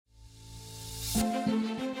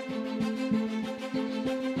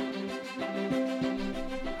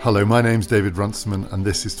Hello, my name's David Runciman and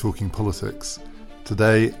this is Talking Politics.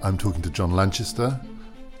 Today I'm talking to John Lanchester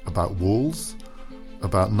about walls,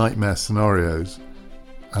 about nightmare scenarios,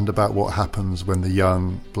 and about what happens when the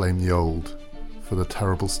young blame the old for the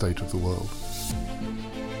terrible state of the world.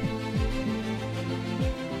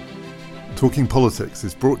 Talking Politics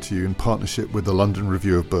is brought to you in partnership with the London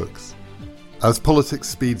Review of Books. As politics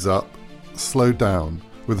speeds up, slow down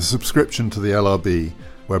with a subscription to the LRB,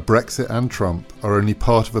 where Brexit and Trump are only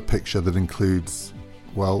part of a picture that includes,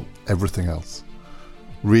 well, everything else.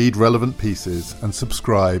 Read relevant pieces and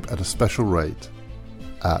subscribe at a special rate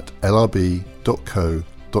at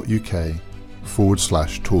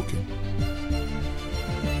lrb.co.uk/talking.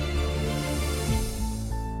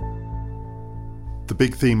 The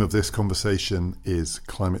big theme of this conversation is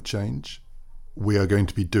climate change. We are going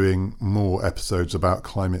to be doing more episodes about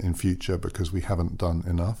climate in future because we haven't done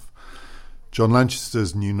enough. John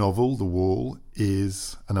Lanchester's new novel, The Wall,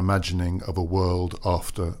 is an imagining of a world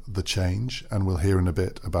after the change, and we'll hear in a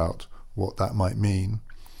bit about what that might mean.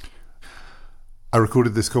 I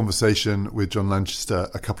recorded this conversation with John Lanchester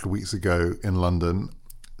a couple of weeks ago in London.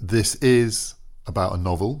 This is about a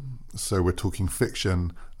novel, so we're talking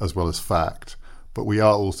fiction as well as fact, but we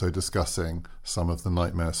are also discussing some of the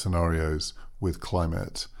nightmare scenarios with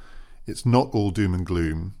climate. It's not all doom and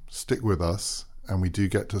gloom. Stick with us, and we do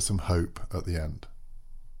get to some hope at the end.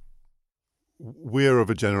 We're of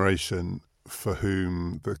a generation for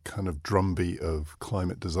whom the kind of drumbeat of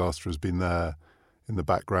climate disaster has been there in the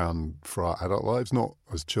background for our adult lives, not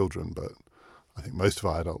as children, but I think most of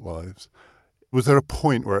our adult lives. Was there a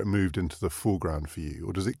point where it moved into the foreground for you,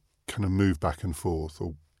 or does it kind of move back and forth,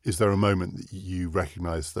 or is there a moment that you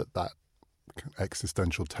recognise that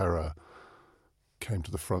existential terror came to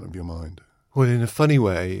the front of your mind? Well, in a funny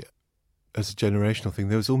way, as a generational thing,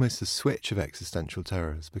 there was almost a switch of existential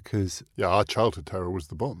terrors because... Yeah, our childhood terror was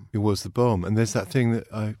the bomb. It was the bomb. And there's that thing that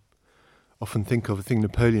I often think of, a thing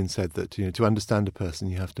Napoleon said, that to understand a person,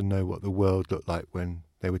 you have to know what the world looked like when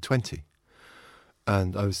they were 20.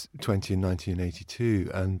 And I was 20 in 1982,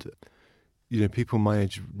 and people my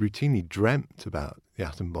age routinely dreamt about the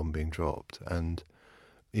atom bomb being dropped, and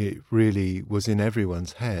it really was in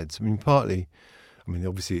everyone's heads.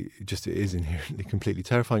 Obviously, it is inherently completely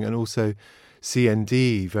terrifying. And also,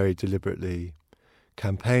 CND very deliberately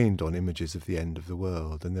campaigned on images of the end of the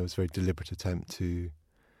world. And there was a very deliberate attempt to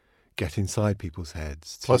get inside people's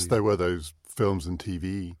heads. Plus, there were those films and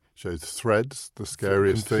TV shows, Threads, the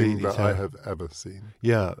scariest thing that I have ever seen.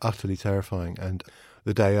 Yeah, utterly terrifying. And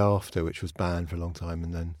The Day After, which was banned for a long time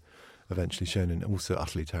and then eventually shown, and also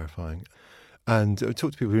utterly terrifying. And I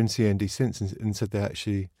talked to people who were in CND since and said they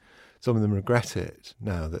actually... Some of them regret it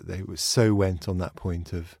now that they went on that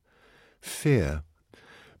point of fear.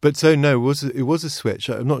 But so no, it was a switch.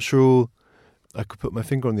 I'm not sure I could put my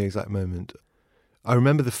finger on the exact moment. I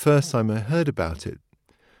remember the first time I heard about it,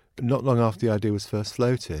 not long after the idea was first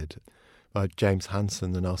floated, by James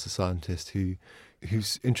Hansen, the NASA scientist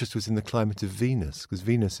whose interest was in the climate of Venus, because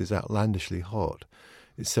Venus is outlandishly hot.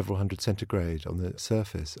 It's several hundred centigrade on the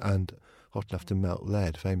surface and hot enough to melt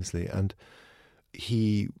lead, famously. And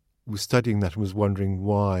he was studying that and was wondering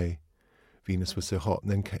why Venus was so hot,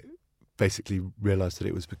 and then basically realised that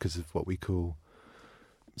it was because of what we call,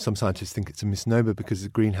 some scientists think it's a misnomer, because the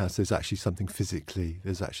greenhouse, there's actually something physically,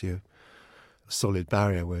 there's actually a solid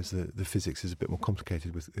barrier, whereas the physics is a bit more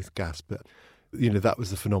complicated with gas. But, that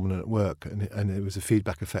was the phenomenon at work, and it was a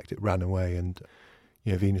feedback effect. It ran away, and,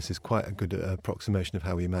 Venus is quite a good approximation of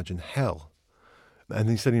how we imagine hell. And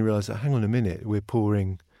then he suddenly realised that, hang on a minute, we're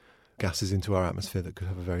pouring gases into our atmosphere that could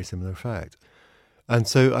have a very similar effect. And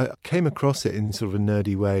so I came across it in sort of a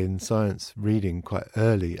nerdy way in science reading quite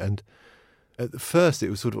early. And at first it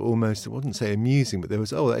was sort of almost, I wouldn't say amusing, but there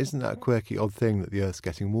was, isn't that a quirky, odd thing that the Earth's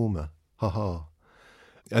getting warmer? Ha ha.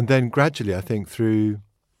 And then gradually, I think through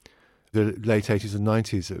the late 80s and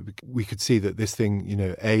 90s, we could see that this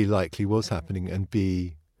thing, A, likely was happening, and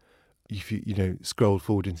B, if you scrolled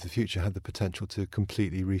forward into the future, had the potential to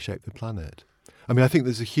completely reshape the planet. I think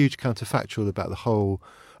there's a huge counterfactual about our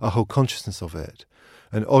whole consciousness of it.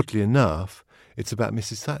 And oddly enough, it's about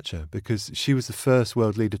Mrs. Thatcher, because she was the first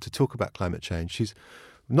world leader to talk about climate change. She's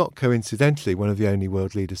not coincidentally one of the only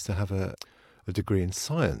world leaders to have a degree in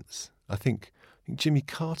science. I think Jimmy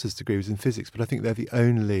Carter's degree was in physics, but I think they're the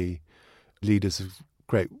only leaders of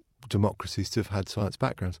great democracies to have had science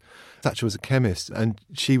backgrounds. Thatcher was a chemist, and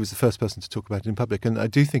she was the first person to talk about it in public. And I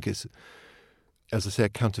do think it's, as I say,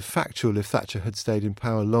 counterfactual. If Thatcher had stayed in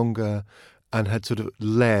power longer and had sort of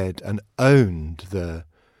led and owned the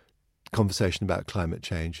conversation about climate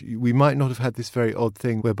change, we might not have had this very odd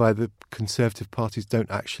thing whereby the Conservative parties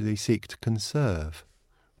don't actually seek to conserve.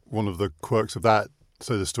 one of the quirks of that,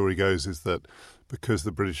 so the story goes, is that because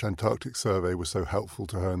the British Antarctic Survey was so helpful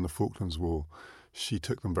to her in the Falklands War, she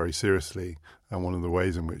took them very seriously. And one of the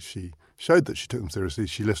ways in which she showed that she took them seriously,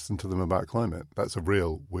 she listened to them about climate. That's a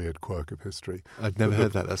real weird quirk of history. I'd never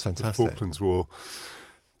heard that. That's fantastic. The Falklands War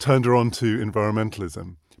turned her on to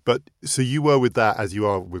environmentalism. But so you were with that, as you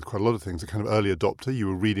are with quite a lot of things, a kind of early adopter. You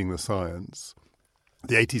were reading the science.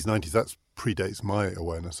 The 80s, 90s, that predates my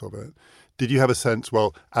awareness of it. Did you have a sense,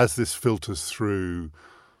 well, as this filters through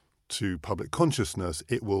to public consciousness,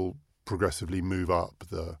 it will progressively move up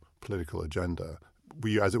the political agenda? Were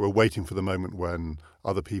you, as it were, waiting for the moment when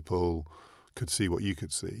other people could see what you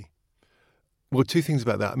could see? Well, two things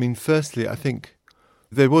about that. I mean, firstly, I think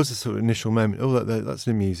there was a sort of initial moment, oh, that's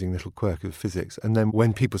an amusing little quirk of physics. And then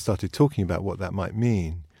when people started talking about what that might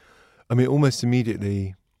mean, I mean, almost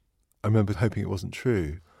immediately, I remember hoping it wasn't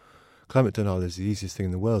true. Climate denial is the easiest thing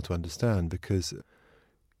in the world to understand because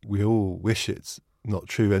we all wish it's not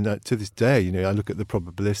true. And to this day, I look at the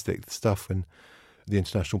probabilistic stuff when the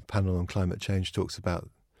International Panel on Climate Change talks about,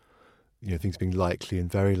 things being likely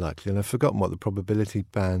and very likely. And I've forgotten what the probability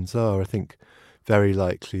bands are. I think very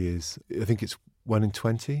likely it's 1 in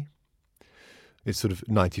 20. It's sort of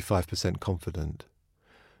 95% confident.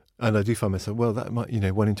 And I do find myself, well, that might,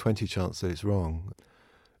 1 in 20 chance that it's wrong.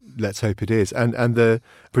 Let's hope it is. And the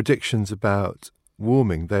predictions about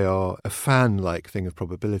warming, they are a fan-like thing of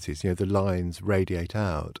probabilities. The lines radiate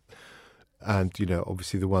out. And,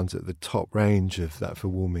 obviously the ones at the top range of that for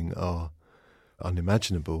warming are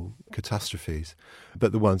unimaginable catastrophes.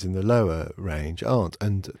 But the ones in the lower range aren't.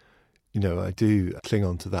 And, I do cling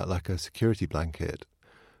on to that like a security blanket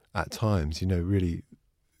at times, really,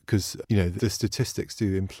 because, the statistics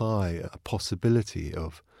do imply a possibility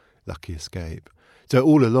of lucky escape. So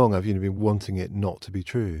all along I've, been wanting it not to be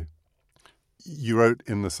true. You wrote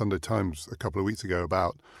in the Sunday Times a couple of weeks ago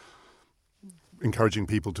about encouraging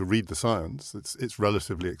people to read the science. It's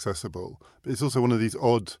relatively accessible, but it's also one of these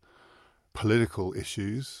odd political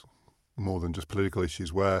issues, more than just political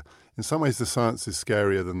issues, where in some ways the science is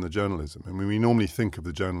scarier than the journalism. I mean, we normally think of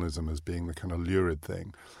the journalism as being the kind of lurid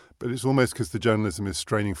thing, but it's almost because the journalism is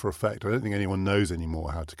straining for effect. I don't think anyone knows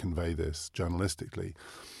anymore how to convey this journalistically.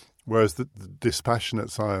 Whereas the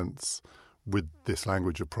dispassionate science with this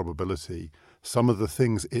language of probability, some of the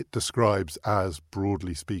things it describes as,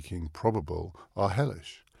 broadly speaking, probable are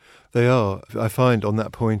hellish. They are. I find on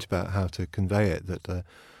that point about how to convey it that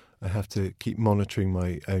I have to keep monitoring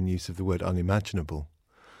my own use of the word unimaginable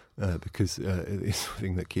because it's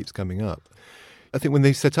something that keeps coming up. I think when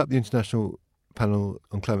they set up the International Panel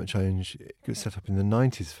on Climate Change, it was set up in the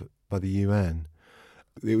 90s by the UN.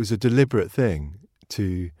 It was a deliberate thing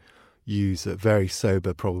to use a very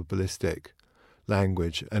sober probabilistic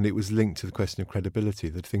language, and it was linked to the question of credibility,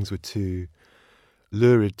 that things were too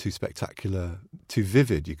lurid, too spectacular, too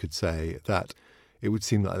vivid, you could say, that it would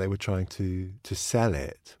seem like they were trying to sell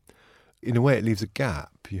it. In a way, it leaves a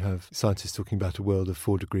gap. You have scientists talking about a world of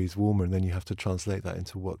 4 degrees warmer, and then you have to translate that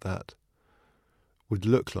into what that would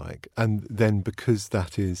look like. And then because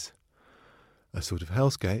that is a sort of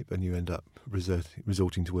hellscape, and you end up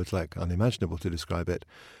resorting to words like unimaginable to describe it,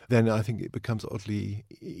 then I think it becomes oddly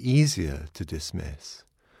easier to dismiss.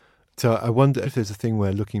 So I wonder if there's a thing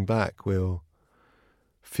where, looking back, we'll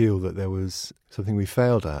feel that there was something we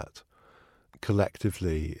failed at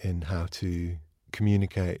collectively in how to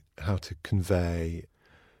communicate, how to convey,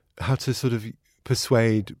 how to sort of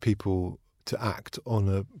persuade people to act on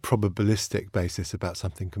a probabilistic basis about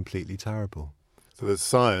something completely terrible. So there's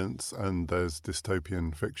science and there's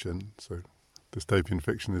dystopian fiction. So dystopian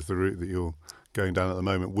fiction is the route that you're going down at the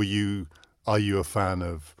moment. Are you a fan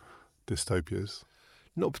of dystopias?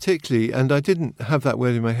 Not particularly, and I didn't have that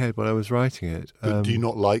word in my head while I was writing it. But do you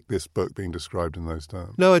not like this book being described in those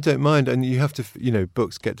terms? No, I don't mind. And you have to,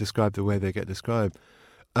 books get described the way they get described.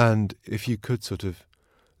 And if you could sort of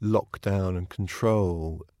lock down and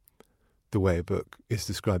control the way a book is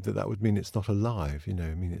described, that would mean it's not alive,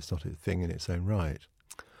 it's not a thing in its own right.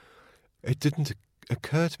 It didn't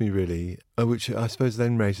occur to me really, which I suppose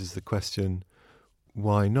then raises the question,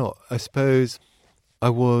 why not? I suppose I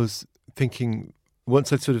was thinking,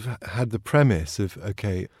 once I'd sort of had the premise of,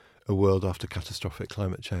 okay, a world after catastrophic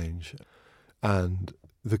climate change and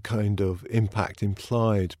the kind of impact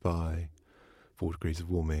implied by 4 degrees of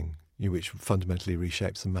warming, which fundamentally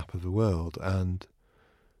reshapes the map of the world, and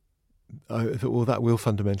I thought, well, that will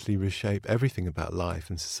fundamentally reshape everything about life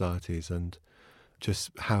and societies and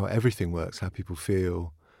just how everything works, how people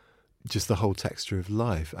feel, just the whole texture of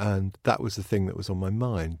life. And that was the thing that was on my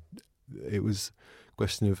mind. It was a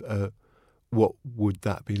question of what would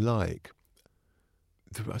that be like?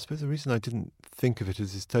 I suppose the reason I didn't think of it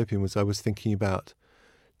as dystopian was I was thinking about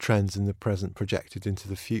trends in the present projected into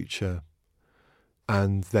the future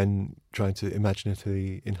and then trying to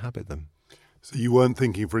imaginatively inhabit them. So you weren't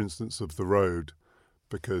thinking, for instance, of The Road,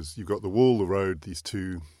 because you've got The Wall, The Road, these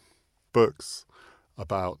two books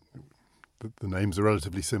about, the names are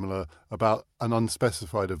relatively similar, about an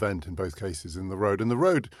unspecified event in both cases in The Road. And The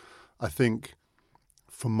Road, I think,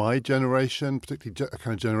 for my generation, particularly a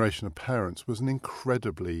kind of generation of parents, was an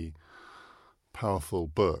incredibly powerful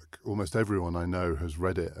book. Almost everyone I know has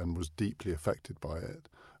read it and was deeply affected by it.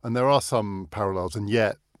 And there are some parallels, and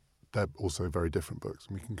yet they're also very different books,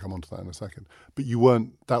 and we can come on to that in a second. But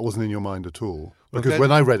that wasn't in your mind at all. Because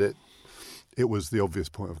when I read it, it was the obvious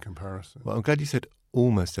point of comparison. Well, I'm glad you said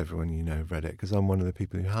almost everyone you know read it, because I'm one of the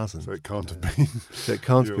people who hasn't. So it can't have been. So it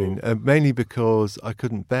can't have been. Mainly because I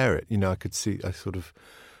couldn't bear it. I sort of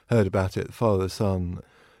heard about it, Father, Son,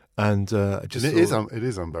 and it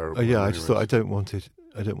is unbearable. Yeah, I just thought I don't want it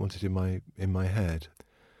in my head.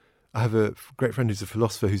 I have a great friend who's a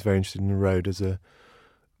philosopher who's very interested in The Road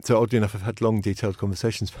so oddly enough, I've had long, detailed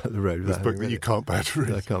conversations about The Road. This book that you can't bear to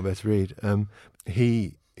read. I can't bear to read.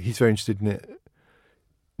 He's very interested in it,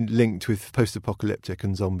 linked with post-apocalyptic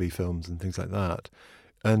and zombie films and things like that.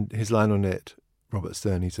 And his line on it, Robert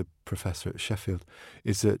Stern, he's a professor at Sheffield,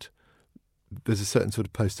 is that there's a certain sort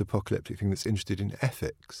of post-apocalyptic thing that's interested in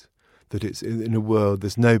ethics, that it's in a world,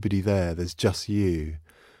 there's nobody there, there's just you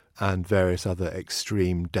and various other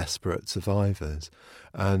extreme, desperate survivors.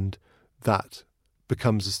 And that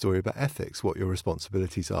becomes a story about ethics, what your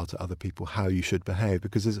responsibilities are to other people, how you should behave.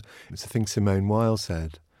 Because it's a thing Simone Weil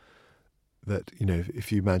said, that,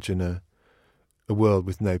 if you imagine a world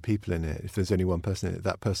with no people in it, if there's only one person in it,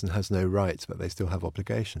 that person has no rights, but they still have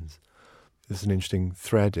obligations. There's an interesting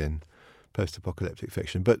thread in post-apocalyptic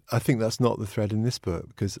fiction. But I think that's not the thread in this book,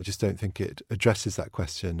 because I just don't think it addresses that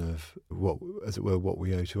question of what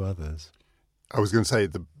we owe to others. I was going to say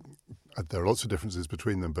there are lots of differences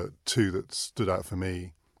between them, but two that stood out for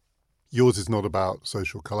me. Yours is not about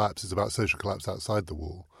social collapse. It's about social collapse outside the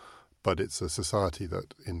wall, but it's a society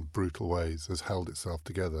that in brutal ways has held itself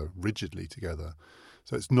together, rigidly together.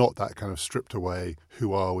 So it's not that kind of stripped away,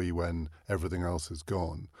 who are we when everything else is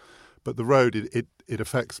gone. But The Road, it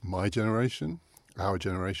affects my generation, our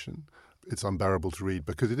generation. It's unbearable to read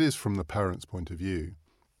because it is from the parents' point of view.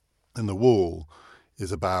 And The Wall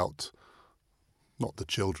is about not the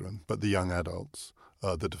children, but the young adults,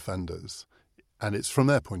 the defenders. And it's from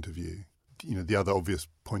their point of view. The other obvious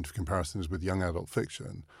point of comparison is with young adult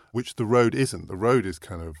fiction, which The Road isn't. The Road is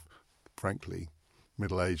kind of, frankly,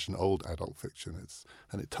 middle-aged and old adult fiction.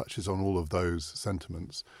 And it touches on all of those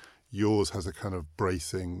sentiments. Yours has a kind of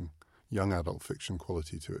bracing young adult fiction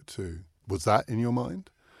quality to it too. Was that in your mind?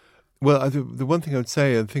 Well, the one thing I would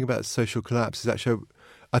say, the thing about social collapse is actually,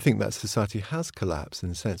 I think that society has collapsed in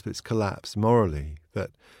a sense, but it's collapsed morally.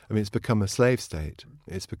 It's become a slave state.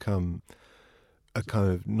 It's become a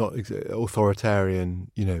kind of not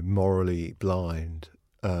authoritarian, morally blind.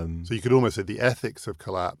 So you could almost say the ethics have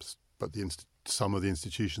collapsed, but some of the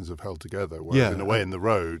institutions have held together. Whereas in a way, in The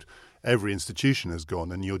Road, every institution has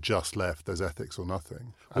gone, and you're just left. There's ethics or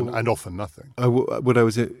nothing, and often nothing. What I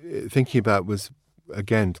was thinking about was,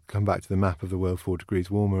 again, to come back to the map of the world 4 degrees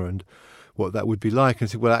warmer and what that would be like, and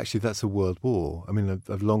say, well, actually, that's a world war. I mean,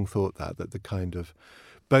 I've long thought that the kind of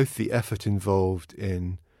both the effort involved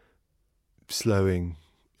in slowing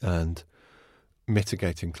and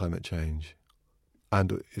mitigating climate change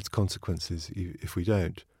and its consequences if we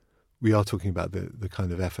don't. We are talking about the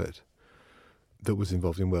kind of effort that was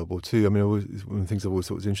involved in World War II. I mean, one of the things I always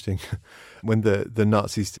thought was interesting, when the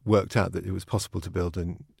Nazis worked out that it was possible to build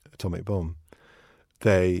an atomic bomb,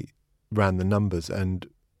 they ran the numbers and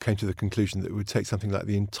came to the conclusion that it would take something like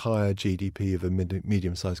the entire GDP of a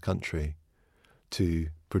medium-sized country to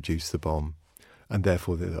produce the bomb. And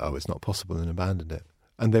therefore, it's not possible, and abandoned it.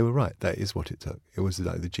 And they were right. That is what it took. It was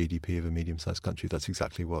like the GDP of a medium-sized country. That's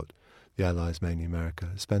exactly what the Allies, mainly America,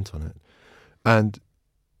 spent on it. And,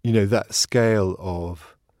 that scale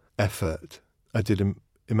of effort, I did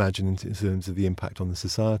imagine in terms of the impact on the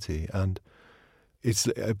society. And it's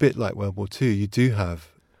a bit like World War II. You do have,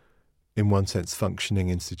 in one sense, functioning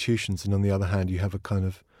institutions, and on the other hand, you have a kind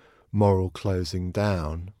of moral closing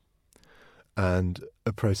down and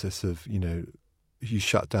a process of, you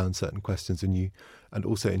shut down certain questions, and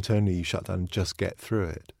also internally you shut down and just get through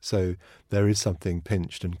it. So there is something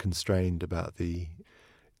pinched and constrained about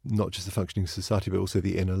not just the functioning society, but also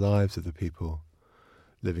the inner lives of the people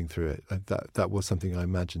living through it. That was something I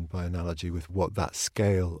imagined by analogy with what that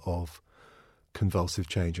scale of convulsive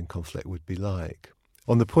change and conflict would be like.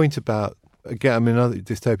 On the point about again, I mean,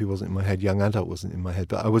 dystopia wasn't in my head, young adult wasn't in my head,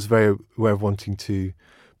 but I was very aware of wanting to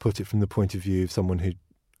put it from the point of view of someone who'd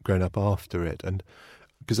grown up after it. And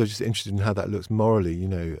because I was just interested in how that looks morally, you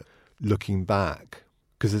know, looking back,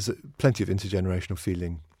 because there's plenty of intergenerational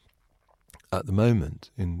feeling at the moment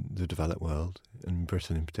in the developed world, and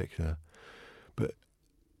Britain in particular. But,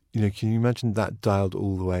 you know, can you imagine that dialed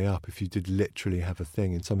all the way up if you did literally have a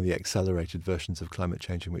thing in some of the accelerated versions of climate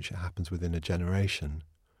change in which it happens within a generation?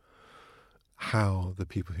 How the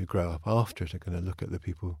people who grow up after it are going to look at the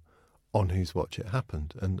people on whose watch it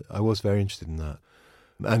happened. And I was very interested in that.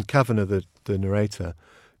 And Kavanagh, the narrator,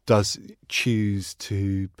 does choose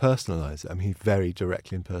to personalise it. I mean, he very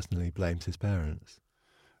directly and personally blames his parents.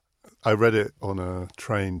 I read it on a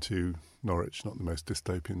train to Norwich, not the most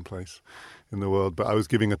dystopian place in the world, but I was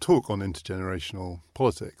giving a talk on intergenerational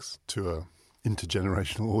politics to a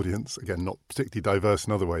intergenerational audience, again, not particularly diverse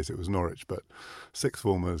in other ways. It was Norwich, but sixth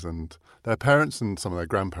formers and their parents and some of their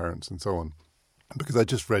grandparents and so on. Because I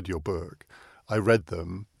just read your book, I read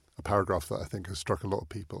them, a paragraph that I think has struck a lot of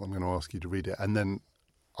people. I'm going to ask you to read it, and then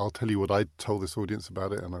I'll tell you what I told this audience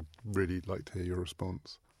about it, and I'd really like to hear your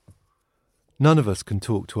response. None of us can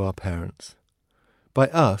talk to our parents. By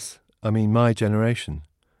us, I mean my generation,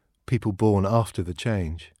 people born after the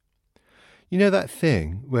change. You know that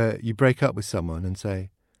thing where you break up with someone and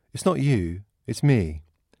say, "It's not you, it's me."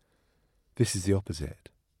 This is the opposite.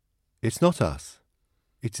 It's not us,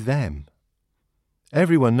 it's them.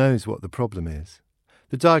 Everyone knows what the problem is.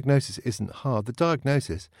 The diagnosis isn't hard. The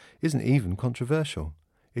diagnosis isn't even controversial.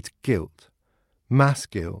 It's guilt. Mass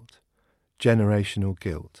guilt. Generational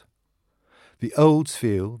guilt. The olds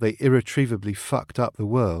feel they irretrievably fucked up the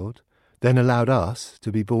world, then allowed us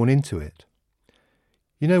to be born into it.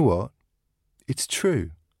 You know what? It's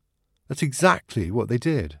true. That's exactly what they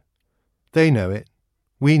did. They know it.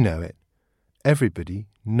 We know it. Everybody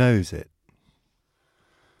knows it.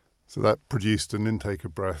 So that produced an intake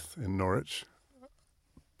of breath in Norwich.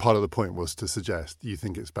 Part of the point was to suggest you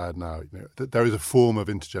think it's bad now. You know, that there is a form of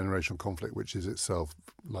intergenerational conflict which is itself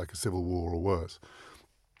like a civil war or worse.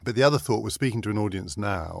 But the other thought was speaking to an audience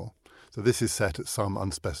now. So this is set at some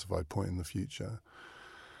unspecified point in the future.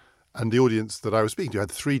 And the audience that I was speaking to had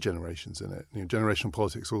three generations in it. You know, generational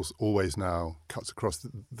politics always now cuts across.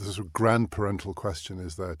 The sort of grandparental question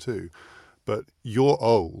is there too. But your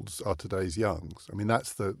olds are today's youngs. I mean,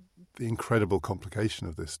 that's the incredible complication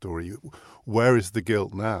of this story. Where is the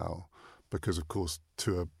guilt now? Because, of course,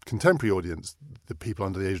 to a contemporary audience, the people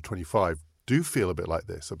under the age of 25 do feel a bit like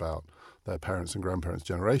this about their parents' and grandparents'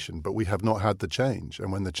 generation. But we have not had the change.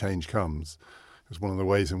 And when the change comes, it's one of the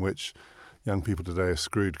ways in which young people today are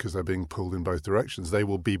screwed because they're being pulled in both directions. They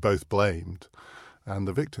will be both blamed and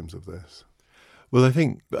the victims of this. Well, I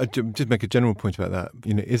think I did make a general point about that.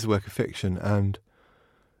 You know, it is a work of fiction, and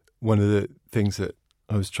one of the things that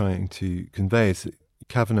I was trying to convey is that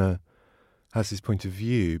Kavanagh has his point of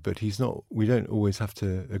view, but he's not. We don't always have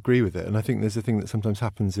to agree with it. And I think there's a thing that sometimes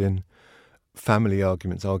happens in family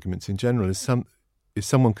arguments in general, is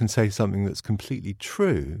someone can say something that's completely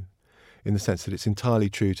true, in the sense that it's entirely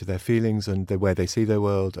true to their feelings and the way they see their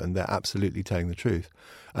world, and they're absolutely telling the truth.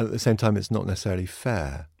 And at the same time, it's not necessarily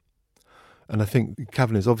fair. And I think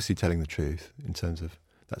Kavanagh is obviously telling the truth in terms of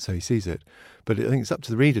that's how he sees it. But I think it's up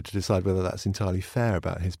to the reader to decide whether that's entirely fair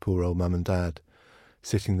about his poor old mum and dad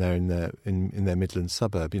sitting there in their Midlands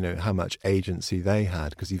suburb. You know, how much agency they had,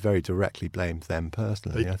 because he very directly blamed them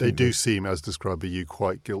personally. They do seem, as described by you,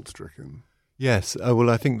 quite guilt-stricken. Yes, well,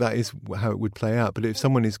 I think that is how it would play out. But if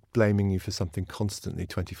someone is blaming you for something constantly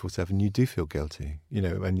 24/7, you do feel guilty, you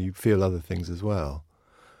know, and you feel other things as well.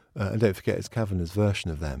 And don't forget, it's Kavanagh's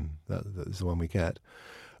version of them. That is the one we get.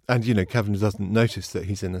 And, you know, Kavanagh doesn't notice that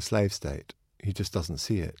he's in a slave state. He just doesn't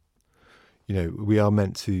see it. You know, we are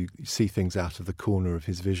meant to see things out of the corner of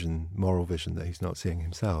his vision, moral vision, that he's not seeing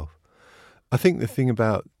himself. I think the thing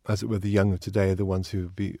about, as it were, the young of today are the ones who will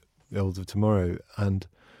be the old of tomorrow, and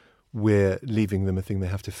we're leaving them a thing they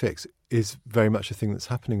have to fix, is very much a thing that's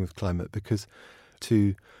happening with climate, because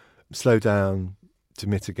to slow down, to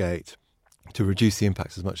mitigate, to reduce the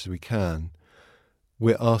impacts as much as we can,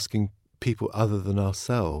 we're asking people other than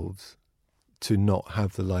ourselves to not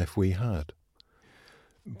have the life we had.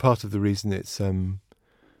 Part of the reason it's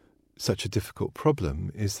such a difficult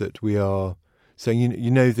problem is that we are saying,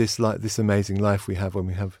 you know, this amazing life we have when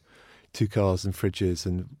we have 2 cars and fridges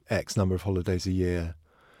and X number of holidays a year.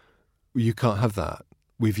 You can't have that.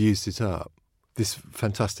 We've used it up. This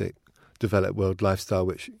fantastic developed world lifestyle,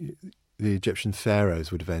 which the Egyptian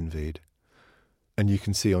pharaohs would have envied, and you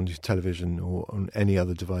can see on your television or on any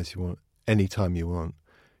other device you want, any time you want,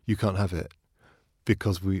 you can't have it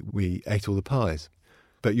because we ate all the pies.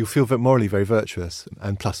 But you'll feel morally very virtuous.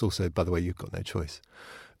 And plus also, by the way, you've got no choice.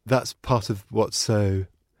 That's part of what's so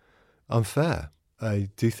unfair. I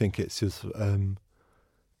do think it's just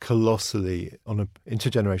colossally, on an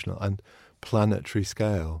intergenerational and planetary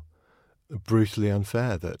scale, brutally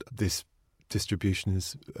unfair that this distribution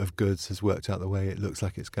of goods has worked out the way it looks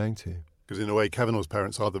like it's going to. Because in a way, Kavanagh's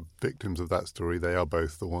parents are the victims of that story. They are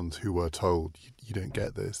both the ones who were told, you don't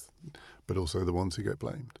get this, but also the ones who get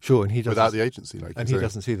blamed. Sure, and he doesn't. Without the agency. And he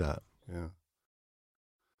doesn't see that. Yeah.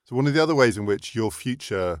 So one of the other ways in which your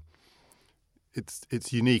future,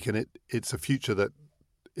 it's unique, and it's a future that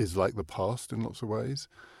is like the past in lots of ways.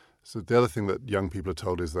 So the other thing that young people are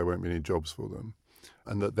told is there won't be any jobs for them,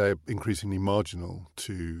 and that they're increasingly marginal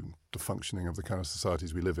to the functioning of the kind of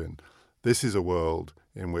societies we live in. This is a world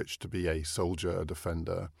in which to be a soldier, a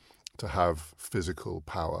defender, to have physical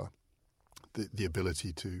power, the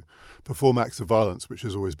ability to perform acts of violence, which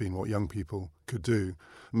has always been what young people could do,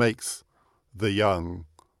 makes the young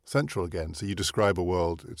central again. So you describe a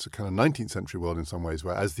world, it's a kind of 19th century world in some ways,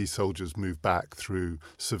 where as these soldiers move back through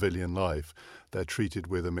civilian life, they're treated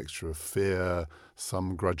with a mixture of fear,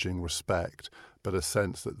 some grudging respect, but a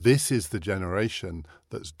sense that this is the generation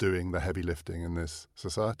that's doing the heavy lifting in this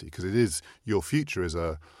society. Because it is, your future it's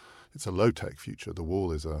a low-tech future. The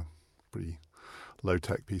wall is a pretty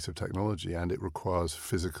low-tech piece of technology, and it requires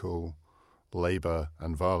physical labour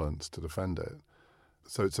and violence to defend it.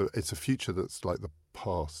 So it's a future that's like the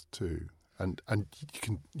past too. And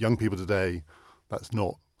young people today, that's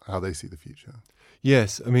not how they see the future.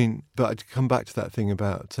 Yes, I mean, but I'd come back to that thing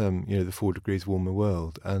about the 4 degrees warmer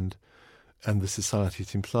world and the society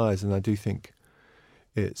it implies, and I do think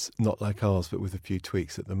it's not like ours, but with a few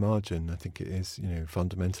tweaks at the margin. I think it is,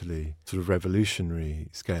 fundamentally sort of revolutionary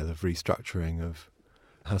scale of restructuring of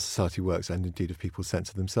how society works and indeed of people's sense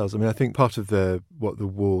of themselves. I mean, I think part of what the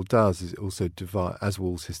wall does is it also divide, as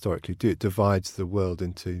walls historically do, it divides the world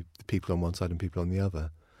into people on one side and people on the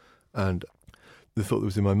other. And the thought that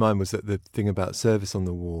was in my mind was that the thing about service on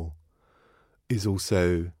the wall is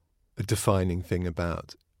also a defining thing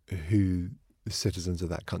about who the citizens of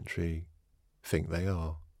that country think they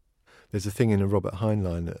are. There's a thing in a Robert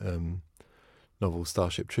Heinlein novel,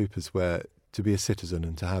 Starship Troopers, where to be a citizen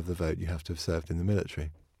and to have the vote, you have to have served in the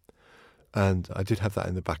military. And I did have that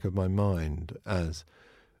in the back of my mind as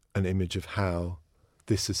an image of how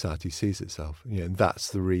this society sees itself. And that's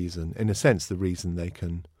the reason, in a sense, the reason they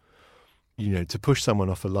can, to push someone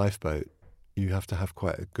off a lifeboat, you have to have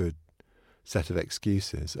quite a good set of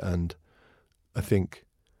excuses. And I think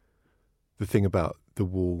the thing about the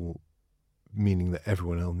wall, meaning that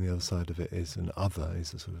everyone on the other side of it is an other,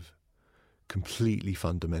 is a sort of completely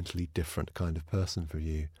fundamentally different kind of person for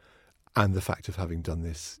you, and the fact of having done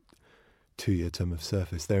this 2-year term of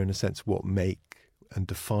service, they're in a sense what make and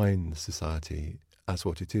define society as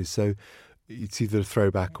what it is. So it's either a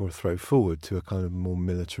throwback or a throw forward to a kind of more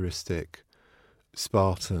militaristic,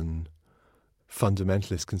 Spartan,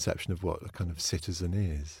 fundamentalist conception of what a kind of citizen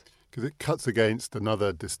is. Because it cuts against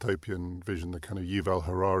another dystopian vision, the kind of Yuval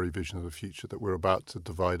Harari vision of the future that we're about to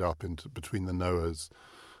divide up into between the knowers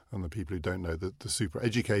and the people who don't know, the super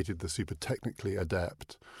educated, the super technically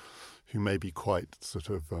adept, who may be quite sort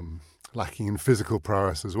of lacking in physical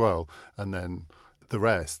prowess as well, and then the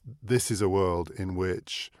rest. This is a world in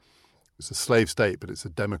which it's a slave state, but it's a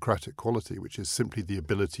democratic quality, which is simply the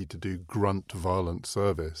ability to do grunt violent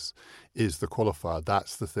service is the qualifier.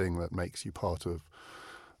 That's the thing that makes you part of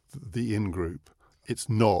the in-group. It's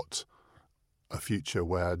not a future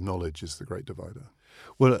where knowledge is the great divider.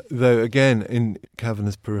 Well, though, again, in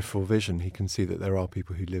Kavanagh's peripheral vision, he can see that there are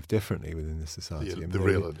people who live differently within this society. The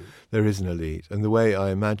real elite. There is an elite. And the way I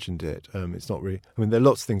imagined it, it's not really... I mean, there are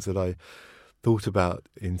lots of things that I thought about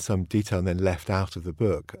in some detail and then left out of the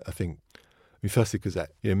book. I think, firstly, because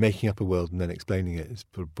making up a world and then explaining it is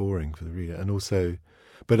boring for the reader. And also,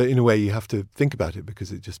 but in a way, you have to think about it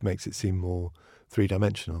because it just makes it seem more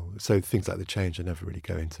three-dimensional. So things like the change, I never really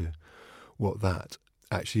go into what that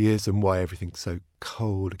actually is and why everything's so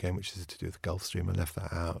cold again, which is to do with the Gulf Stream. I left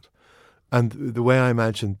that out. And the way I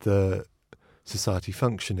imagined the society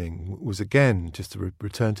functioning was, again, just to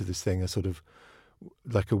return to this thing, a sort of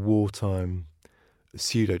like a wartime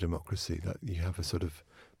pseudo-democracy, that you have a sort of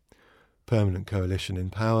permanent coalition in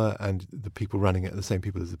power and the people running it are the same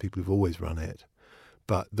people as the people who've always run it.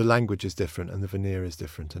 But the language is different and the veneer is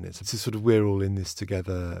different. And it's a sort of, we're all in this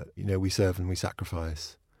together, we serve and we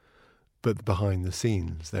sacrifice. But behind the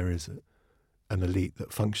scenes, there is an elite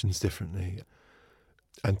that functions differently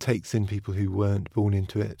and takes in people who weren't born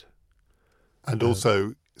into it. And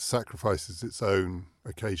also sacrifices its own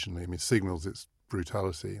occasionally. Signals its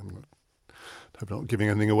brutality. hope I'm not giving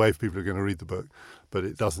anything away for people who are going to read the book, but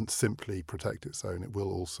it doesn't simply protect its own. It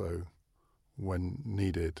will also, when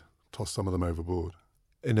needed, toss some of them overboard.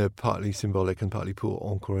 In a partly symbolic and partly pour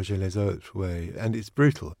encourager les autres way. And it's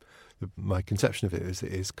brutal. My conception of it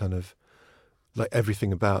is kind of like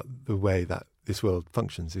everything about the way that this world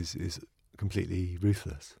functions is completely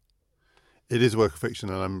ruthless. It is a work of fiction,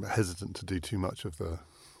 and I'm hesitant to do too much of the,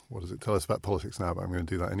 what does it tell us about politics now, but I'm going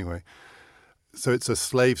to do that anyway. So it's a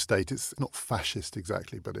slave state. It's not fascist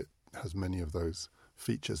exactly, but it has many of those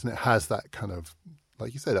features. And it has that kind of,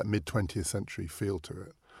 like you say, that mid-20th century feel to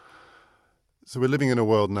it. So we're living in a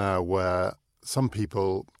world now where some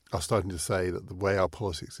people are starting to say that the way our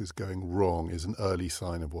politics is going wrong is an early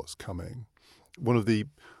sign of what's coming. One of the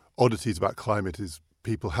oddities about climate is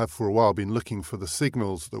people have for a while been looking for the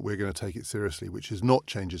signals that we're going to take it seriously, which is not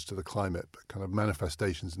changes to the climate, but kind of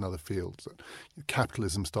manifestations in other fields. That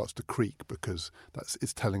capitalism starts to creak because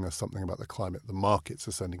it's telling us something about the climate. The markets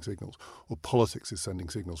are sending signals, or politics is sending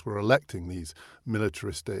signals. We're electing these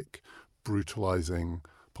militaristic, brutalizing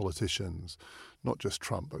politicians, not just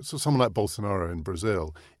Trump, but so someone like Bolsonaro in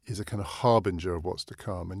Brazil is a kind of harbinger of what's to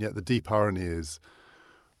come. And yet the deep irony is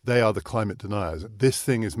they are the climate deniers. This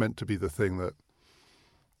thing is meant to be the thing that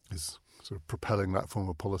is sort of propelling that form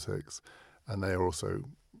of politics, and they are also,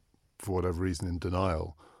 for whatever reason, in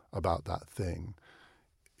denial about that thing.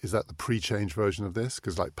 Is that the pre-change version of this?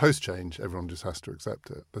 Because like post-change, everyone just has to accept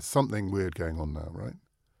it. There's something weird going on now, right?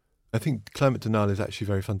 I think climate denial is actually a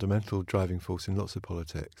very fundamental driving force in lots of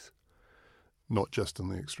politics. Not just in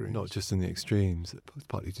the extremes. Not just in the extremes. It's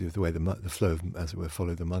partly to do with the way the flow of, as it were,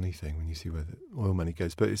 follow the money thing when you see where the oil money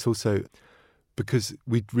goes. But it's also because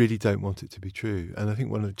we really don't want it to be true. And I think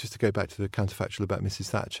just to go back to the counterfactual about Mrs.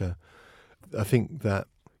 Thatcher, I think that,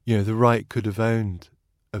 the right could have owned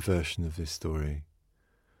a version of this story.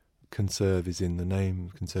 Conserve is in the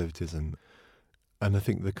name, conservatism. And I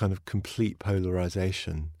think the kind of complete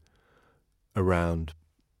polarisation around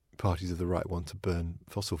parties of the right want to burn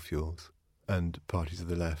fossil fuels and parties of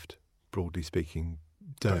the left, broadly speaking,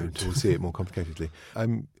 don't or see it more complicatedly.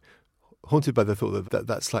 I'm haunted by the thought that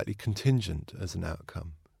that's slightly contingent as an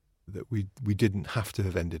outcome, that we didn't have to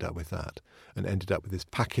have ended up with that and ended up with this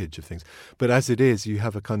package of things. But as it is, you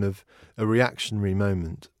have a kind of a reactionary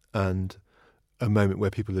moment and a moment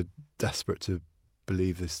where people are desperate to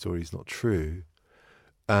believe this story is not true,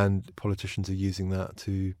 and politicians are using that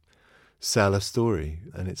to sell a story.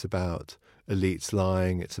 And it's about elites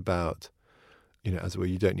lying, it's about, as it were,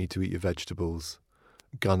 you don't need to eat your vegetables,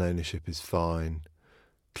 gun ownership is fine,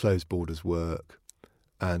 closed borders work,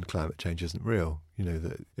 and climate change isn't real.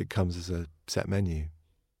 That it comes as a set menu.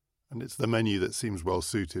 And it's the menu that seems well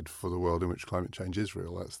suited for the world in which climate change is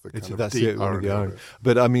real. That's the kind of that's deep one of the irony.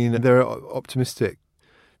 But I mean, there are optimistic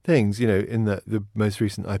things. In the most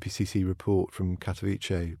recent IPCC report from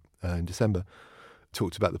Katowice in December,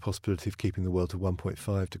 talked about the possibility of keeping the world to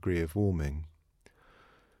 1.5 degree of warming.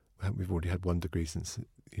 We've already had 1 degree since the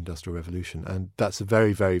Industrial Revolution, and that's a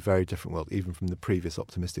very, very, very different world, even from the previous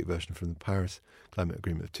optimistic version from the Paris Climate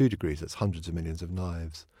Agreement of 2 degrees. That's hundreds of millions of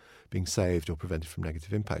lives being saved or prevented from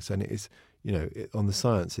negative impacts. And it is, on the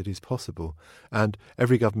science, it is possible. And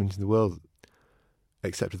every government in the world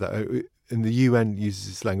accepted that. And the UN uses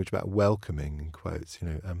this language about welcoming, in quotes,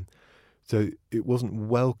 so it wasn't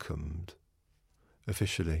welcomed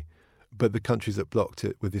officially, but the countries that blocked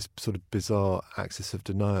it with this sort of bizarre axis of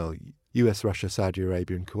denial, US, Russia, Saudi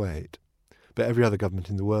Arabia and Kuwait, but every other government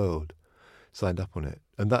in the world signed up on it.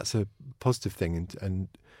 And that's a positive thing and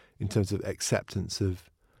in terms of acceptance of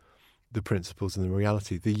the principles and the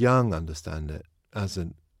reality. The young understand it as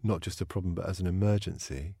not just a problem but as an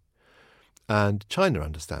emergency, and China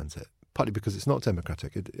understands it, partly because it's not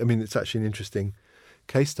democratic. It's actually an interesting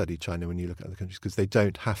case study, China, when you look at other countries, because they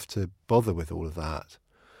don't have to bother with all of that.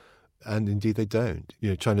 And indeed they don't.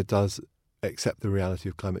 China does accept the reality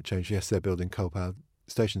of climate change. Yes, they're building coal power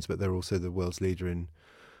stations, but they're also the world's leader in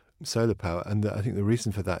solar power. And I think the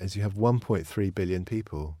reason for that is you have 1.3 billion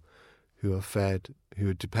people who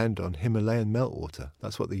depend on Himalayan meltwater.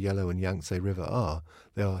 That's what the Yellow and Yangtze River are.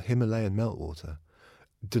 They are Himalayan meltwater.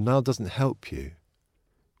 Denial doesn't help you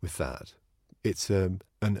with that. It's an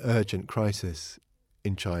urgent crisis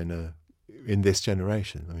in China in this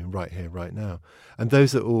generation, right here, right now. And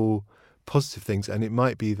those are all positive things. And it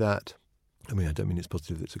might be that, I don't mean it's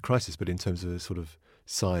positive that it's a crisis, but in terms of a sort of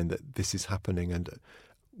sign that this is happening and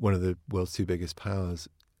one of the world's 2 biggest powers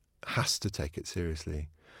has to take it seriously.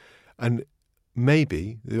 And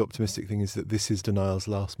maybe the optimistic thing is that this is denial's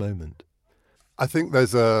last moment. I think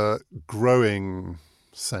there's a growing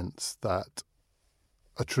sense that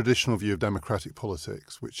a traditional view of democratic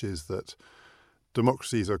politics, which is that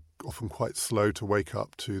democracies are often quite slow to wake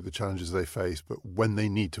up to the challenges they face, but when they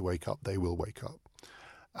need to wake up, they will wake up.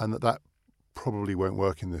 And that probably won't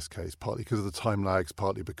work in this case, partly because of the time lags,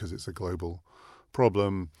 partly because it's a global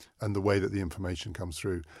problem and the way that the information comes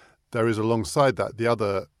through. There is alongside that the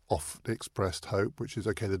other oft-expressed hope, which is,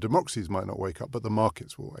 okay, the democracies might not wake up, but the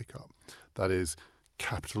markets will wake up. That is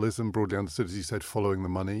capitalism, broadly understood, as you said, following the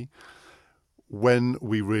money. When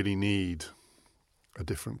we really need a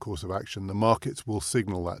different course of action, the markets will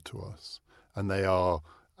signal that to us. And they are,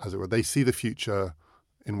 as it were, they see the future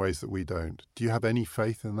in ways that we don't. Do you have any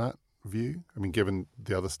faith in that view? I mean, given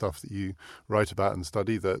the other stuff that you write about and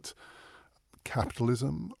study, that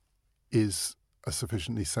capitalism is a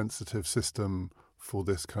sufficiently sensitive system for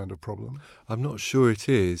this kind of problem? I'm not sure it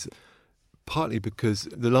is, partly because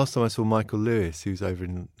the last time I saw Michael Lewis, who's over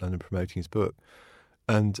in London promoting his book,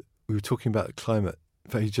 and we were talking about climate.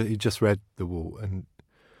 In fact, he just read The Wall, and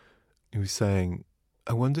he was saying,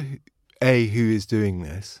 I wonder, who is doing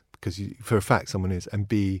this, because for a fact someone is, and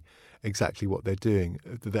B, exactly what they're doing.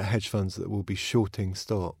 The hedge funds that will be shorting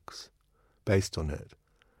stocks based on it.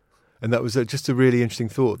 And that was just a really interesting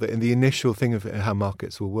thought, that in the initial thing of how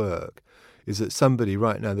markets will work is that somebody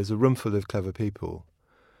right now, there's a room full of clever people,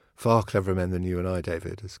 far cleverer men than you and I,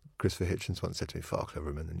 David, as Christopher Hitchens once said to me, far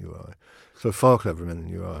cleverer men than you and I. So far cleverer men than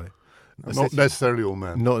you and I. Not necessarily all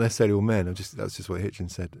men. Not necessarily all men. That's just what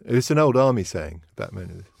Hitchens said. It's an old army saying, that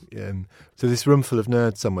man. So this room full of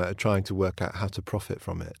nerds somewhere are trying to work out how to profit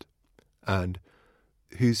from it and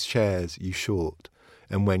whose shares you short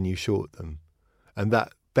and when you short them. And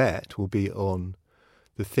that bet will be on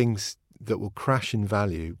the things that will crash in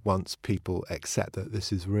value once people accept that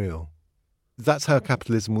this is real. That's how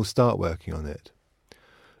capitalism will start working on it.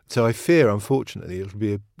 So I fear, unfortunately, it'll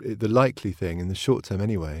be the likely thing in the short term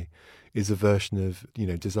anyway, is a version of,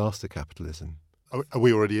 disaster capitalism. Are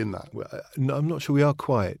we already in that? Well, no, I'm not sure we are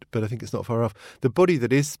quite, but I think it's not far off. The body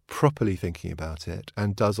that is properly thinking about it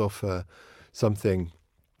and does offer something,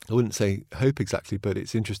 I wouldn't say hope exactly, but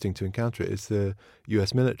it's interesting to encounter it, is the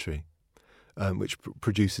US military, which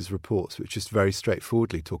produces reports which just very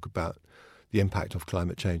straightforwardly talk about the impact of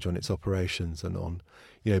climate change on its operations and on,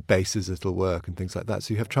 bases that'll work and things like that.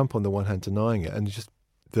 So you have Trump on the one hand denying it, and just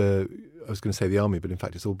I was going to say the army, but in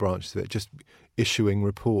fact it's all branches of it, just issuing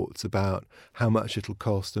reports about how much it'll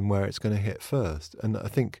cost and where it's going to hit first. And I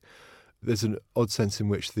think there's an odd sense in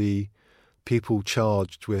which the people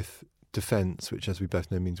charged with defence, which as we both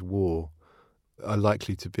know means war, are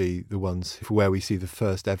likely to be the ones for where we see the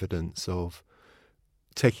first evidence of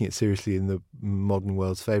taking it seriously in the modern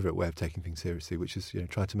world's favourite way of taking things seriously, which is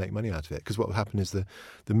trying to make money out of it. Because what will happen is the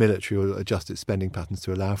military will adjust its spending patterns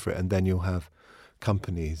to allow for it, and then you'll have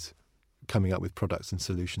companies coming up with products and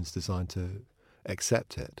solutions designed to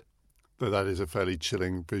accept it. But that is a fairly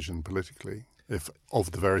chilling vision politically. If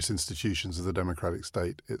of the various institutions of the democratic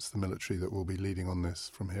state, it's the military that will be leading on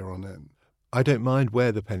this from here on in. I don't mind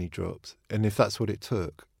where the penny drops, and if that's what it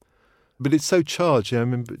took. But it's so charged. I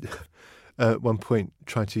remember at one point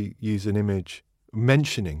trying to use an image,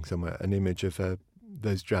 mentioning somewhere an image of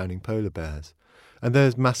those drowning polar bears. And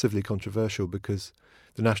there's massively controversial because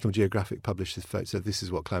the National Geographic published this photo, so this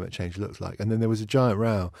is what climate change looks like. And then there was a giant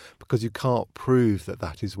row because you can't prove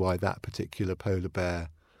that is why that particular polar bear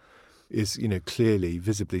is, clearly,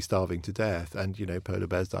 visibly starving to death. And, polar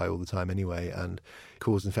bears die all the time anyway, and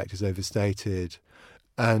cause and effect is overstated.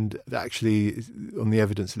 And actually, on the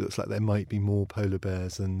evidence, it looks like there might be more polar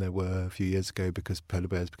bears than there were a few years ago because polar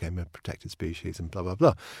bears became a protected species and blah, blah,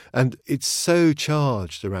 blah. And it's so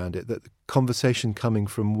charged around it that the conversation coming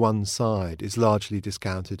from one side is largely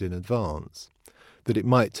discounted in advance, that it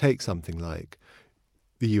might take something like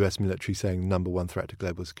the US military saying the number one threat to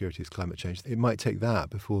global security is climate change. It might take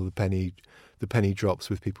that before the penny drops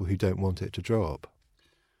with people who don't want it to drop.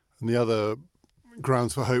 And the other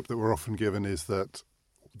grounds for hope that we're often given is that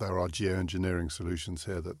there are geoengineering solutions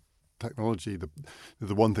here, that technology,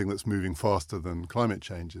 the one thing that's moving faster than climate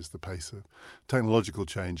change is the pace of technological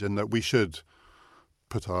change, and that we should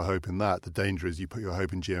put our hope in that. The danger is you put your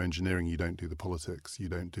hope in geoengineering, you don't do the politics, you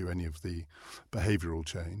don't do any of the behavioural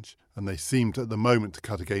change. And they seem to, at the moment, to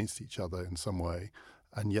cut against each other in some way.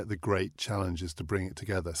 And yet the great challenge is to bring it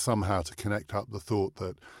together, somehow to connect up the thought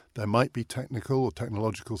that there might be technical or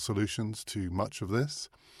technological solutions to much of this.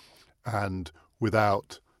 And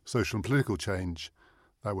without social and political change,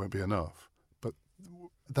 that won't be enough. But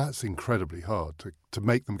that's incredibly hard, to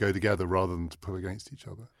make them go together rather than to pull against each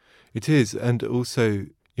other. It is, and also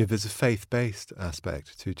there's a faith-based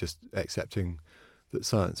aspect to just accepting that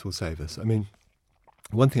science will save us. I mean,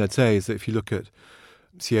 one thing I'd say is that if you look at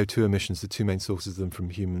CO2 emissions, the two main sources of them from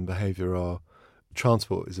human behaviour are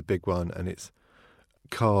transport is a big one, and it's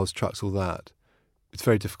cars, trucks, all that, it's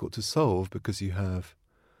very difficult to solve because you have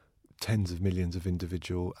tens of millions of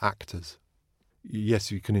individual actors.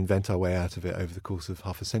 Yes, you can invent our way out of it over the course of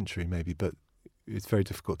half a century maybe, but it's very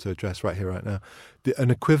difficult to address right here, right now. An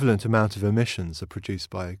equivalent amount of emissions are produced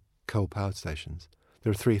by coal powered stations.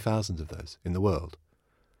 There are 3,000 of those in the world.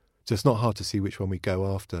 So it's not hard to see which one we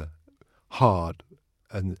go after hard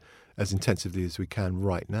and as intensively as we can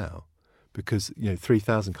right now, because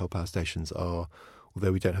 3,000 coal power stations are,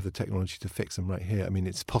 although we don't have the technology to fix them right here, I mean,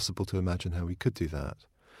 it's possible to imagine how we could do that.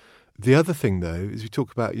 The other thing, though, is we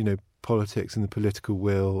talk about politics and the political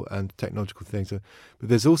will and technological things, but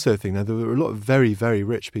there's also a thing now. There are a lot of very, very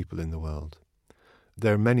rich people in the world.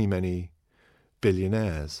 There are many, many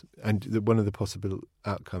billionaires, and one of the possible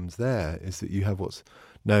outcomes there is that you have what's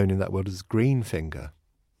known in that world as green finger,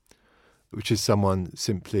 which is someone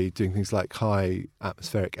simply doing things like high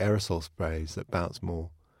atmospheric aerosol sprays that bounce more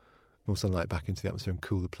sunlight back into the atmosphere and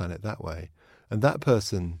cool the planet that way. And that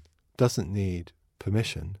person doesn't need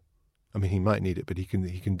permission. I mean, he might need it, but he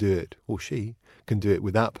can do it, or she can do it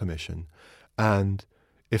without permission. And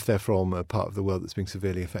if they're from a part of the world that's being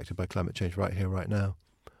severely affected by climate change right here, right now,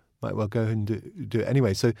 might well go and do it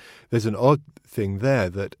anyway. So there's an odd thing there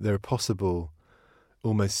that there are possible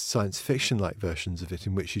almost science fiction-like versions of it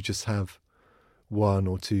in which you just have one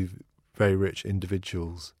or two very rich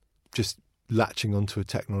individuals just latching onto a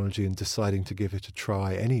technology and deciding to give it a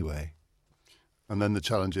try anyway. And then the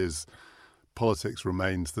challenge is politics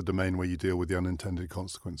remains the domain where you deal with the unintended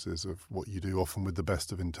consequences of what you do, often with the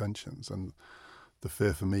best of intentions. And the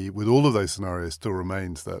fear for me with all of those scenarios still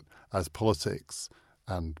remains that as politics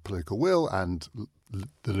and political will and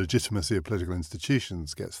the legitimacy of political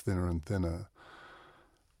institutions gets thinner and thinner,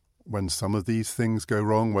 when some of these things go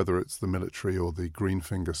wrong, whether it's the military or the green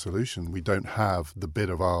finger solution, we don't have the bit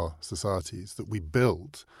of our societies that we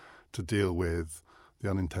built to deal with the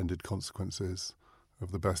unintended consequences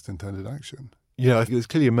of the best intended action. I think there's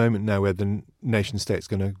clearly a moment now where the nation state's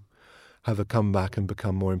going to have a comeback and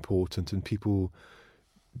become more important, and people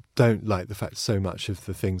don't like the fact so much of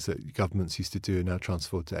the things that governments used to do are now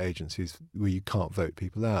transferred to agencies where you can't vote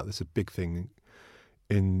people out. There's a big thing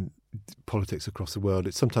in politics across the world.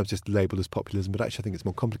 It's sometimes just labelled as populism, but actually I think it's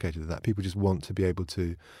more complicated than that. People just want to be able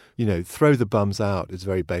to, throw the bums out. It's a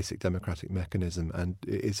very basic democratic mechanism, and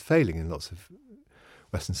it is failing in lots of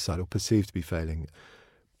Western society, or perceived to be failing.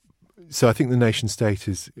 So I think the nation state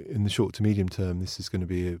is, in the short to medium term, this is going to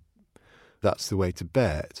be that's the way to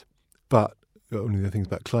bet. But one of the things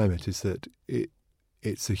about climate is that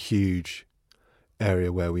it's a huge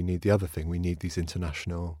area where we need the other thing. We need these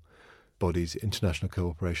international bodies, international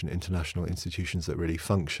cooperation, international institutions that really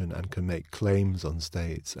function and can make claims on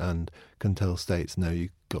states and can tell states, no,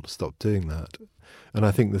 you've got to stop doing that. And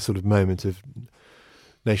I think the sort of moment of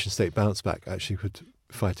nation-state bounce back actually could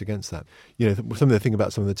fight against that. Some of the thing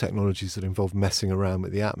about some of the technologies that involve messing around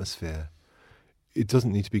with the atmosphere, it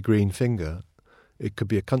doesn't need to be green finger. It could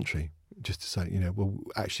be a country just to say, well,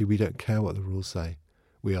 actually, we don't care what the rules say.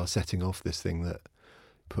 We are setting off this thing that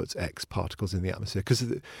puts X particles in the atmosphere. Because,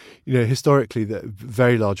 historically, the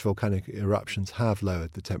very large volcanic eruptions have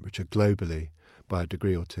lowered the temperature globally by a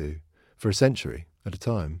degree or two for a century at a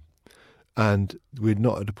time. And we're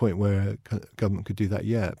not at a point where a government could do that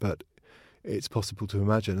yet, but it's possible to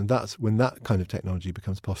imagine. And that's when that kind of technology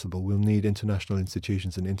becomes possible, we'll need international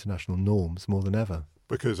institutions and international norms more than ever.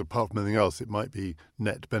 Because apart from anything else, it might be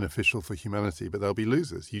net beneficial for humanity, but there'll be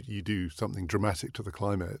losers. You do something dramatic to the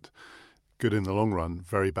climate, good in the long run,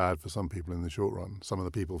 very bad for some people in the short run. Some of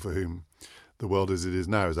the people for whom the world as it is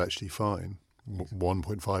now is actually fine,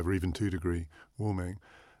 1.5 or even 2 degree warming.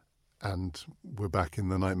 And we're back in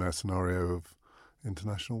the nightmare scenario of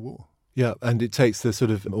international war. Yeah, and it takes the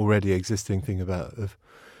sort of already existing thing about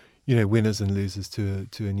winners and losers to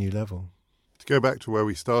a new level. To go back to where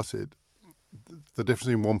we started, the difference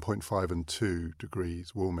between 1.5 and 2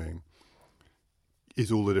 degrees warming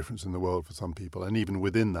is all the difference in the world for some people. And even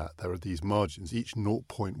within that, there are these margins. Each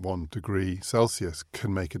 0.1 degree Celsius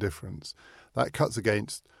can make a difference. That cuts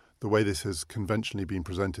against the way this has conventionally been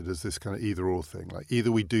presented as this kind of either-or thing. Like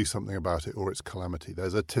either we do something about it or it's calamity.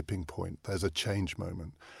 There's a tipping point. There's a change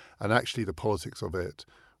moment. And actually the politics of it,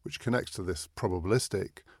 which connects to this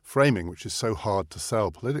probabilistic framing, which is so hard to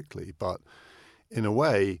sell politically, but in a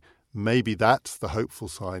way, maybe that's the hopeful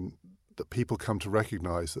sign that people come to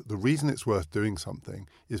recognise that the reason it's worth doing something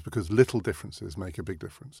is because little differences make a big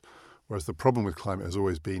difference. Whereas the problem with climate has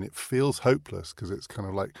always been it feels hopeless because it's kind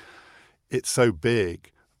of like it's so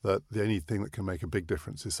big that the only thing that can make a big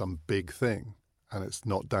difference is some big thing, and it's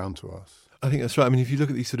not down to us. I think that's right. I mean, if you look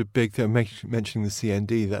at these sort of big things, mentioning the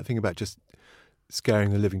CND, that thing about just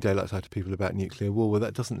scaring the living daylights out of people about nuclear war. Well,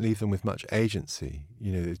 that doesn't leave them with much agency.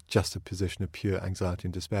 It's just a position of pure anxiety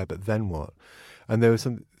and despair. But then what? And there was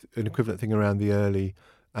an equivalent thing around the early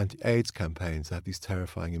anti-AIDS campaigns. They had these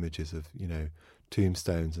terrifying images of,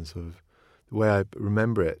 tombstones, and sort of the way I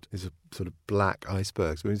remember it is a sort of black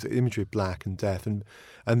icebergs. It's the imagery of black and death, and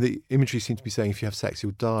the imagery seemed to be saying if you have sex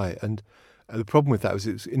you'll die. And the problem with that was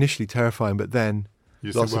it was initially terrifying, but then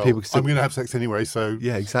lots of people. I'm going to have sex anyway, so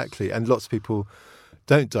yeah, exactly. And lots of people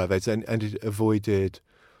don't die of AIDS, and it avoided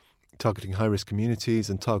targeting high-risk communities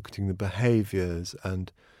and targeting the behaviours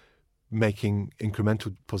and making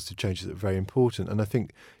incremental positive changes that are very important. And I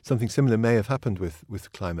think something similar may have happened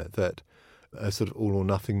with climate, that a sort of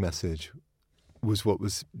all-or-nothing message was what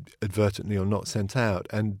was advertently or not sent out,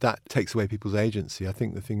 and that takes away people's agency. I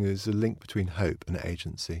think the thing is a link between hope and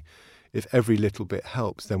agency. If every little bit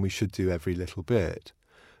helps, then we should do every little bit.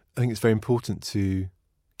 I think it's very important to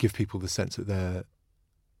give people the sense that their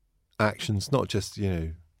actions, not just,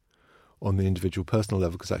 on the individual personal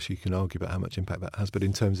level, because actually you can argue about how much impact that has, but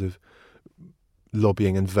in terms of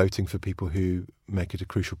lobbying and voting for people who make it a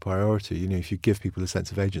crucial priority. If you give people a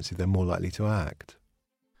sense of agency, they're more likely to act.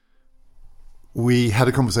 We had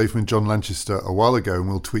a conversation with John Lanchester a while ago, and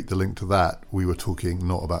we'll tweet the link to that. We were talking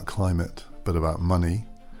not about climate, but about money.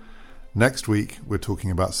 Next week, we're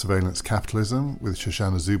talking about surveillance capitalism with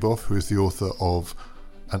Shoshana Zuboff, who is the author of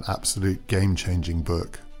an absolute game-changing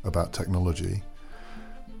book about technology.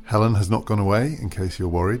 Helen has not gone away, in case you're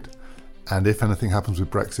worried. And if anything happens with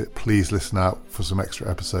Brexit, please listen out for some extra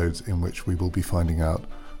episodes in which we will be finding out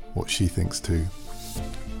what she thinks too.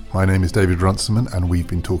 My name is David Runciman, and we've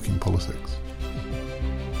been talking politics.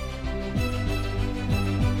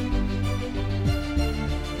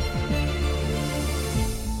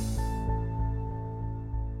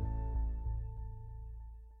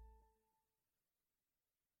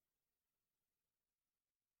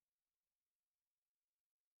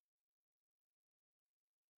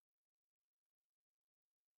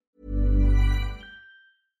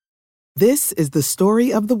 This is the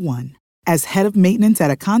story of the one. As head of maintenance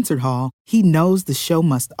at a concert hall, he knows the show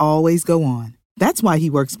must always go on. That's why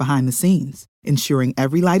he works behind the scenes, ensuring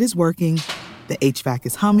every light is working, the HVAC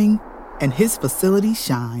is humming, and his facility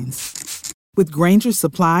shines. With Grainger's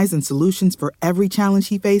supplies and solutions for every challenge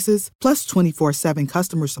he faces, plus 24/7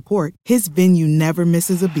 customer support, his venue never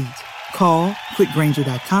misses a beat. Call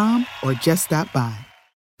quickgrainger.com or just stop by.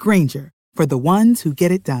 Grainger, for the ones who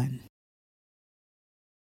get it done.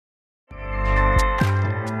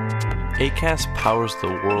 Acast powers the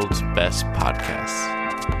world's best podcasts.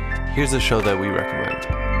 Here's a show that we recommend.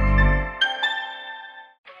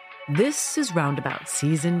 This is Roundabout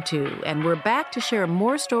Season 2, and we're back to share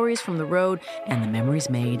more stories from the road and the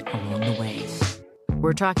memories made along the way.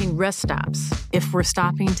 We're talking rest stops. If we're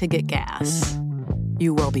stopping to get gas,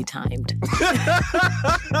 you will be timed.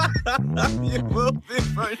 You will be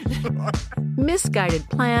for sure. Misguided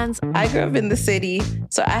plans. I grew up in the city,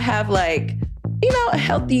 so I have a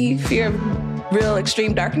healthy fear of real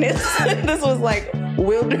extreme darkness. This was like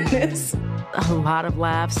wilderness. A lot of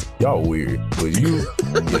laughs. Y'all weird, but you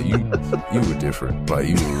were different. Like,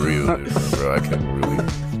 you were real different, bro. I can't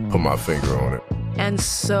really put my finger on it. And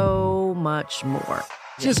so much more.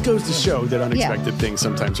 Just goes to show that unexpected things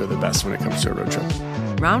sometimes are the best when it comes to a road trip.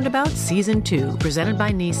 Roundabout Season 2, presented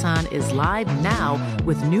by Nissan, is live now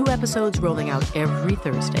with new episodes rolling out every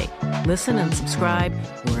Thursday. Listen and subscribe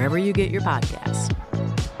wherever you get your podcasts.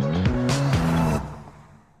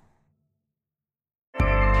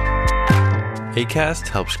 Acast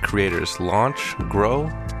helps creators launch, grow,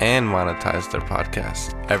 and monetize their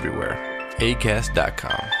podcasts everywhere.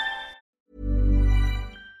 Acast.com.